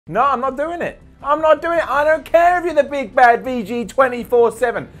No, I'm not doing it. I'm not doing it. I don't care if you're the big bad VG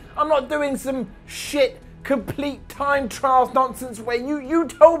 24/7. I'm not doing some shit, complete time trials nonsense where you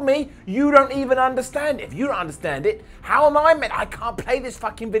told me you don't even understand it. If you don't understand it, how am I meant? I can't play this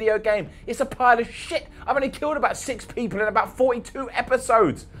fucking video game. It's a pile of shit. I've only killed about 6 people in about 42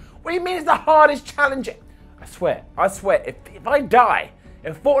 episodes. What do you mean it's the hardest challenge? I swear, if I die,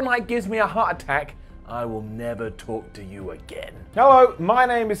 if Fortnite gives me a heart attack, I will never talk to you again. Hello, my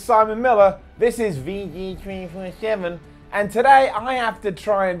name is Simon Miller. This is VG247, and today I have to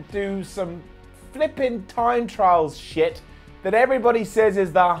try and do some flipping time trials shit that everybody says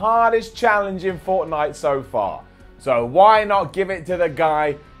is the hardest challenge in Fortnite so far. So why not give it to the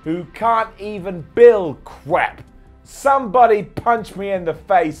guy who can't even build crap? Somebody punch me in the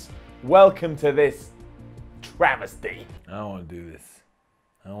face. Welcome to this travesty. I don't want to do this.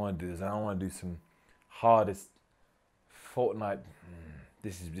 I don't want to do this. I don't want to do some hardest Fortnite.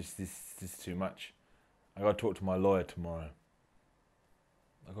 This is too much. I gotta talk to my lawyer tomorrow.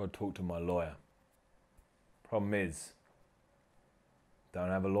 I gotta talk to my lawyer. Problem is, don't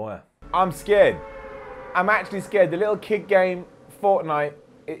have a lawyer. I'm scared. I'm actually scared. The little kid game Fortnite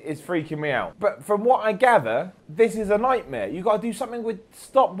is freaking me out. But from what I gather, this is a nightmare. You gotta do something with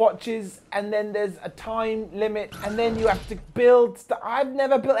stopwatches, and then there's a time limit, and then you have to build stuff. I've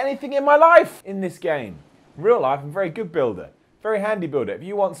never built anything in my life in this game. In real life, I'm a very good builder. Very handy builder. If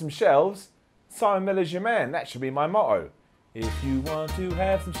you want some shelves, Simon Miller's your man. That should be my motto. If you want to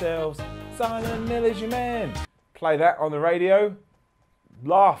have some shelves, Simon Miller's your man. Play that on the radio.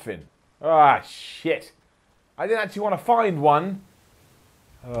 Laughing. Ah, shit. I didn't actually want to find one.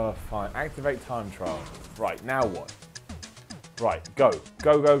 Oh, fine. Activate time trial. Right, now what? Right, go.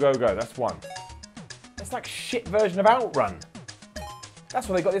 Go, go, go, go. That's one. It's like shit version of Outrun. That's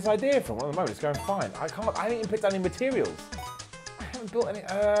where they got this idea from. Well, at the moment, it's going fine. I haven't even picked up any materials. I haven't built any...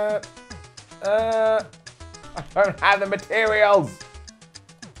 I don't have the materials.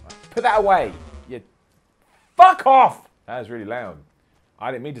 Put that away. You... Fuck off! That was really loud.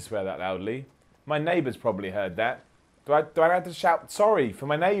 I didn't mean to swear that loudly. My neighbours probably heard that. Do I have to shout sorry for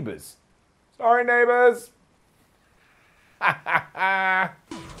my neighbours? Sorry, neighbours!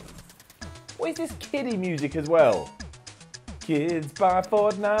 What is this kiddie music as well? Kids buy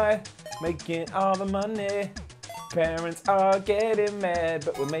Fortnite, making all the money. Parents are getting mad,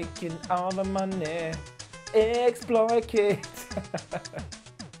 but we're making all the money. Exploit kids.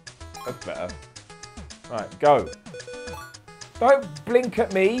 That's better. Right, go. Don't blink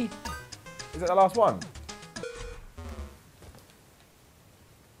at me. Is it the last one?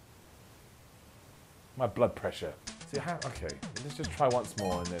 My blood pressure. See how? Okay, let's just try once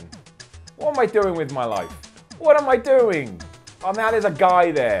more and then. What am I doing with my life? What am I doing? Oh, now there's a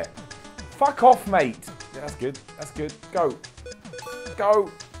guy there. Fuck off, mate. Yeah, that's good. That's good. Go.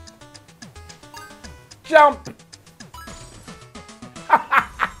 Go. Jump.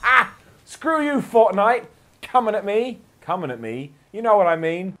 Screw you, Fortnite. Coming at me. Coming at me. You know what I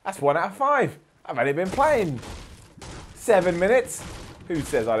mean. That's 1 out of 5. I've only been playing 7 minutes. Who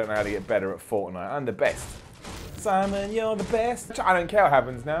says I don't know how to get better at Fortnite? I'm the best. Simon, you're the best. I don't care what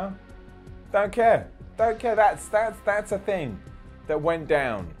happens now. Don't care. Don't care. That's a thing that went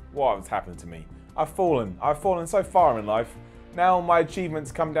down. What's happened to me? I've fallen so far in life. Now my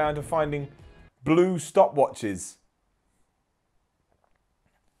achievements come down to finding blue stopwatches.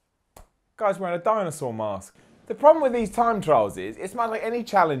 Guy's wearing a dinosaur mask. The problem with these time trials is, it's not like any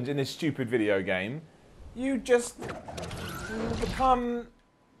challenge in this stupid video game. You just become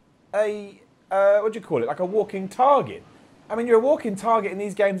a, what do you call it? Like a walking target. I mean, you're a walking target in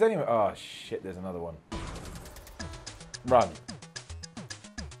these games anyway. Oh, shit, there's another one. Run.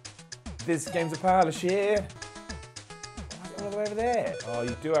 This game's a pile of shit. Why is it all the way over there? Oh,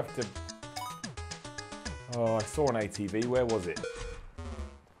 you do have to... Oh, I saw an ATV. Where was it?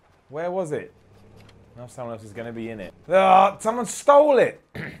 Where was it? Now someone else is going to be in it. Oh, someone stole it.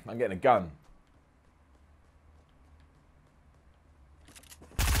 I'm getting a gun.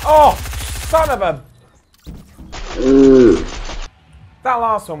 Oh, son of a... That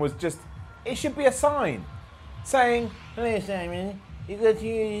last one was just... It should be a sign saying, "Hello, Simon. You've got to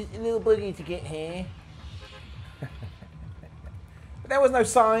use a little buggy to get here." But there was no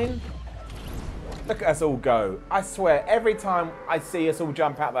sign. Look at us all go. I swear, every time I see us all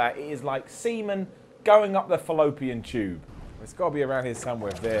jump out there, it is like semen going up the fallopian tube. It's got to be around here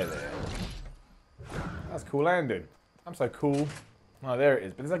somewhere. There. That's cool landing. I'm so cool. Oh, there it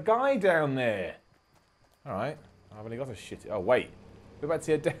is. But there's a guy down there. All right. I've only got a shit. Oh, wait. We're about to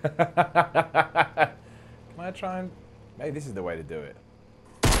see a... Can I try and... Maybe this is the way to do it.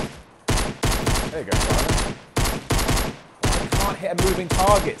 There you go, Simon. I can't hit a moving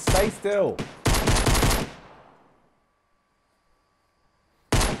target. Stay still.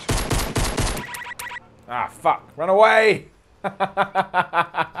 Ah, fuck. Run away.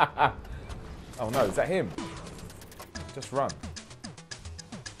 Oh no, is that him? Just run.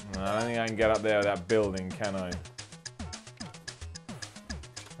 No, I don't think I can get up there with that building, can I?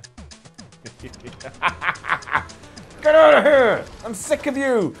 Get out of here! I'm sick of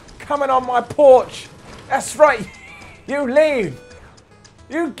you coming on my porch. That's right. You leave.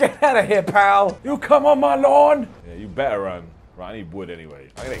 You get out of here, pal. You come on my lawn. Yeah, you better run. Right, I need wood anyway.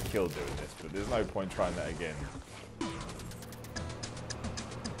 I'm gonna get killed doing this, but there's no point trying that again.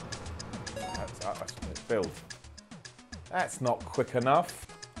 That's build. That's not quick enough.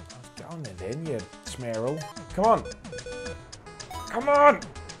 Get on there then, you smearl. Come on. Come on.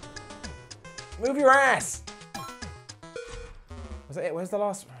 Move your ass. Was that it? Where's the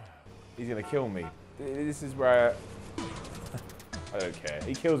last? He's gonna kill me. This is where I don't care.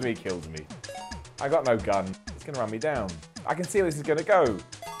 He kills me, he kills me. I got no gun. It's gonna run me down. I can see where this is gonna go.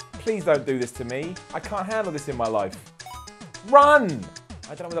 Please don't do this to me. I can't handle this in my life. Run!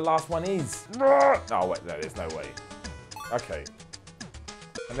 I don't know where the last one is. Oh wait, no, there's no way. Okay.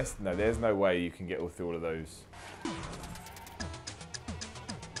 Unless, no, there's no way you can get through all of those.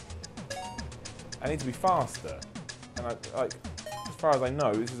 I need to be faster. And like, as far as I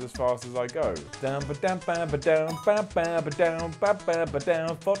know, this is as fast as I go.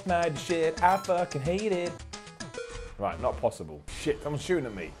 Fortnite shit, I fucking hate it. Right, not possible. Shit, someone's shooting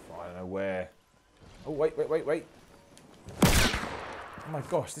at me. I don't know where. Oh, wait. Oh my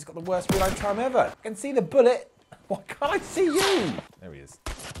gosh, this got the worst reload time ever. I can see the bullet. Why can't I see you? There he is.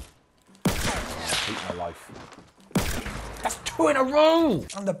 I hate my life. That's 2 in a row!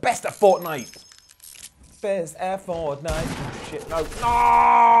 I'm the best at Fortnite. Best at Fortnite. Shit, no. No!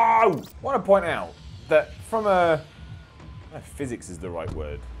 I want to point out that from a... physics is the right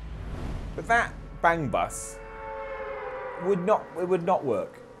word. But that bang bus would not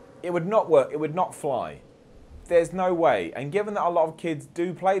work. It would not work. It would not fly. There's no way. And given that a lot of kids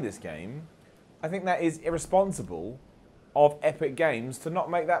do play this game, I think that is irresponsible of Epic Games to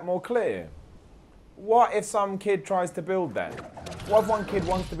not make that more clear. What if some kid tries to build that? What if one kid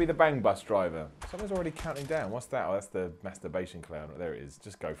wants to be the bang bus driver? Someone's already counting down. What's that? Oh, that's the masturbation clown. There it is.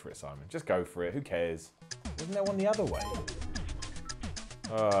 Just go for it, Simon. Just go for it. Who cares? Wasn't there one the other way?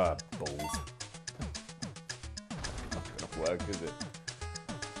 Ah, balls. Not gonna work, is it?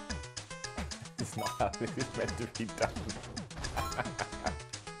 It's not how this is meant to be done.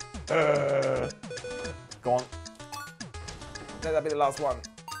 Go on. Let that be the last one.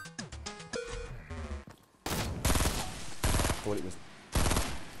 Thought it was.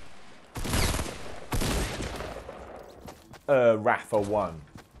 Rafa won.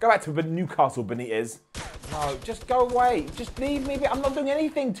 Go back to Newcastle, Benitez. No, just go away. Just leave me. I'm not doing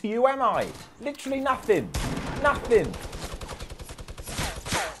anything to you, am I? Literally nothing. Nothing.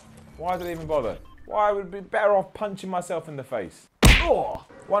 Why did I even bother? Why I would be better off punching myself in the face. Oh,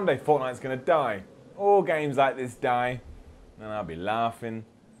 one day Fortnite's gonna die. All games like this die. And I'll be laughing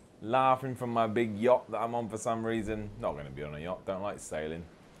from my big yacht that I'm on for some reason. Not gonna be on a yacht, don't like sailing.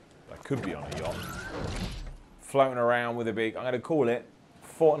 But I could be on a yacht. Floating around with a big, I'm gonna call it,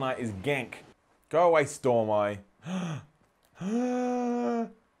 Fortnite is gank. Go away, Storm Eye. Right,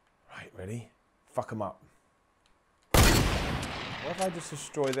 ready? Fuck them up. What if I just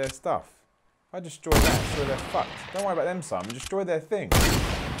destroy their stuff? If I destroy that, destroy their fucked. Don't worry about them, Simon. Destroy their thing.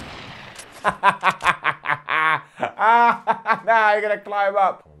 Now you're gonna climb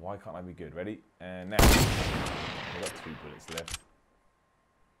up. Oh, why can't I be good? Ready? And now. I've got 2 bullets left.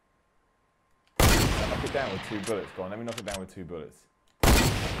 I'll knock it down with 2 bullets. Go on, let me knock it down with 2 bullets.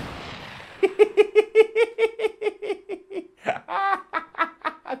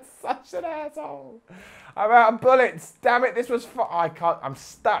 I'm such an asshole. I'm out of bullets. Damn it, this was fun. I can't, I'm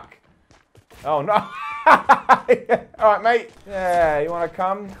stuck. Oh no. Alright, mate. Yeah, you want to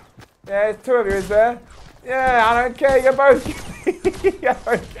come? Yeah, there's 2 of you, is there? Yeah, I don't care, you're both. I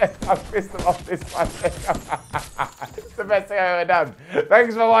don't care. I've pissed them off this one. It's the best thing I've ever done.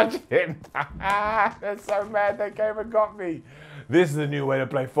 Thanks for watching. They're so mad they came and got me. This is the new way to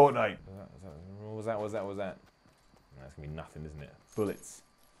play Fortnite. What was that? What was that? What was that? That's going to be nothing, isn't it? Bullets.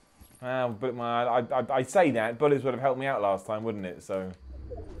 But I say that, bullets would have helped me out last time, wouldn't it? So.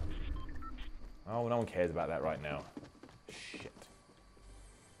 Oh, no one cares about that right now. Shit.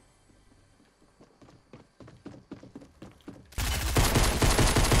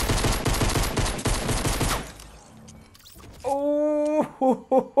 Oh!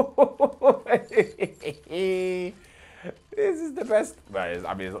 This is the best. Well,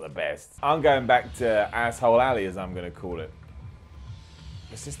 I mean, it's not the best. I'm going back to Asshole Alley, as I'm going to call it.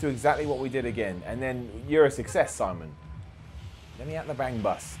 Let's just do exactly what we did again. And then you're a success, Simon. Let me out the bang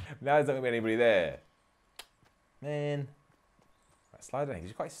bus. Now there's not going to be anybody there. Man. Right, slide down.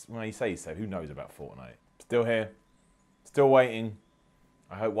 He's quite, when you say so, who knows about Fortnite? Still here. Still waiting.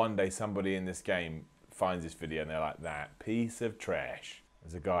 I hope one day somebody in this game finds this video and they're like, that piece of trash.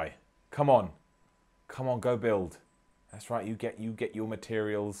 There's a guy. Come on. Come on, go build. That's right, you get your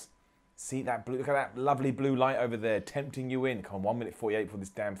materials. See that blue, look at that lovely blue light over there, tempting you in. Come on, 1 minute 48 for this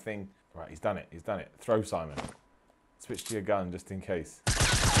damn thing. Right, he's done it, he's done it. Throw, Simon. Switch to your gun, just in case.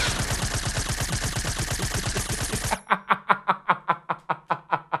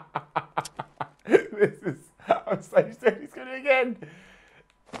 I'm so stupid, he's going to do it again.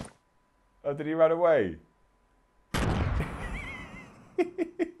 Oh, did he run away?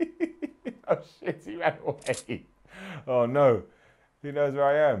 Oh shit, he ran away. Oh no, who knows where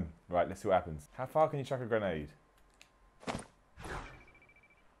I am? Right, let's see what happens. How far can you chuck a grenade?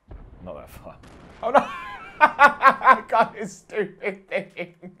 Not that far. Oh no! I got this stupid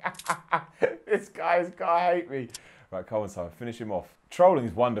thing. This guy's gotta hate me. Right, come on, Simon, finish him off. Trolling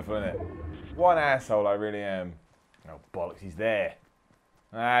is wonderful, isn't it? What an asshole I really am. Oh bollocks, he's there.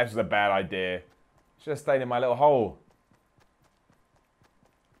 Ah, this was a bad idea. Should have stayed in my little hole.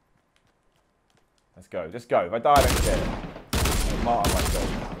 Let's go, just go. If I die, I don't care. I'm martyr myself.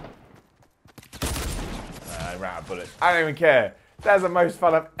 I ran out of bullets. I don't even care. That's the most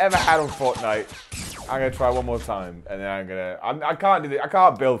fun I've ever had on Fortnite. I'm gonna try one more time, and then I can't do this. I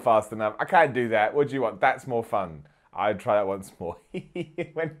can't build fast enough. I can't do that. What do you want? That's more fun. I'd try that once more.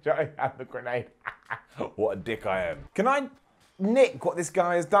 When I have the grenade. What a dick I am. Can I nick what this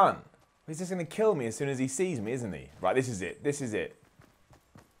guy has done? He's just gonna kill me as soon as he sees me, isn't he? Right, this is it. This is it.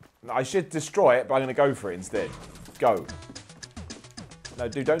 I should destroy it, but I'm going to go for it instead. Go. No,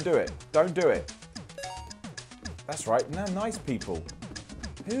 dude, don't do it. Don't do it. That's right. No, nice people.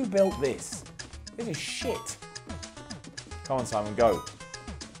 Who built this? This is shit. Come on, Simon, go.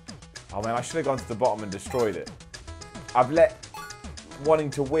 Oh, man, I should have gone to the bottom and destroyed it. I've let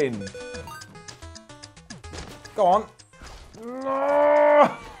wanting to win. Go on.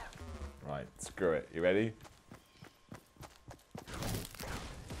 No! Right, screw it. You ready?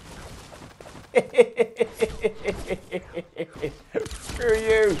 Screw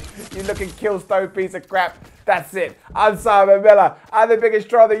you, you looking kill-stone piece of crap. That's it. I'm Simon Miller. I'm the biggest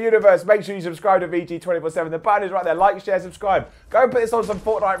troll in the universe. Make sure you subscribe to VG247. The button is right there. Like, share, subscribe. Go and put this on some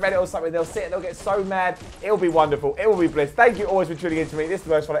Fortnite Reddit or something. They'll sit and they'll get so mad. It'll be wonderful. It will be bliss. Thank you always for tuning in to me. This is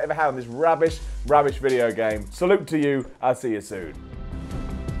the most fun I ever had on this rubbish video game. Salute to you. I'll see you soon.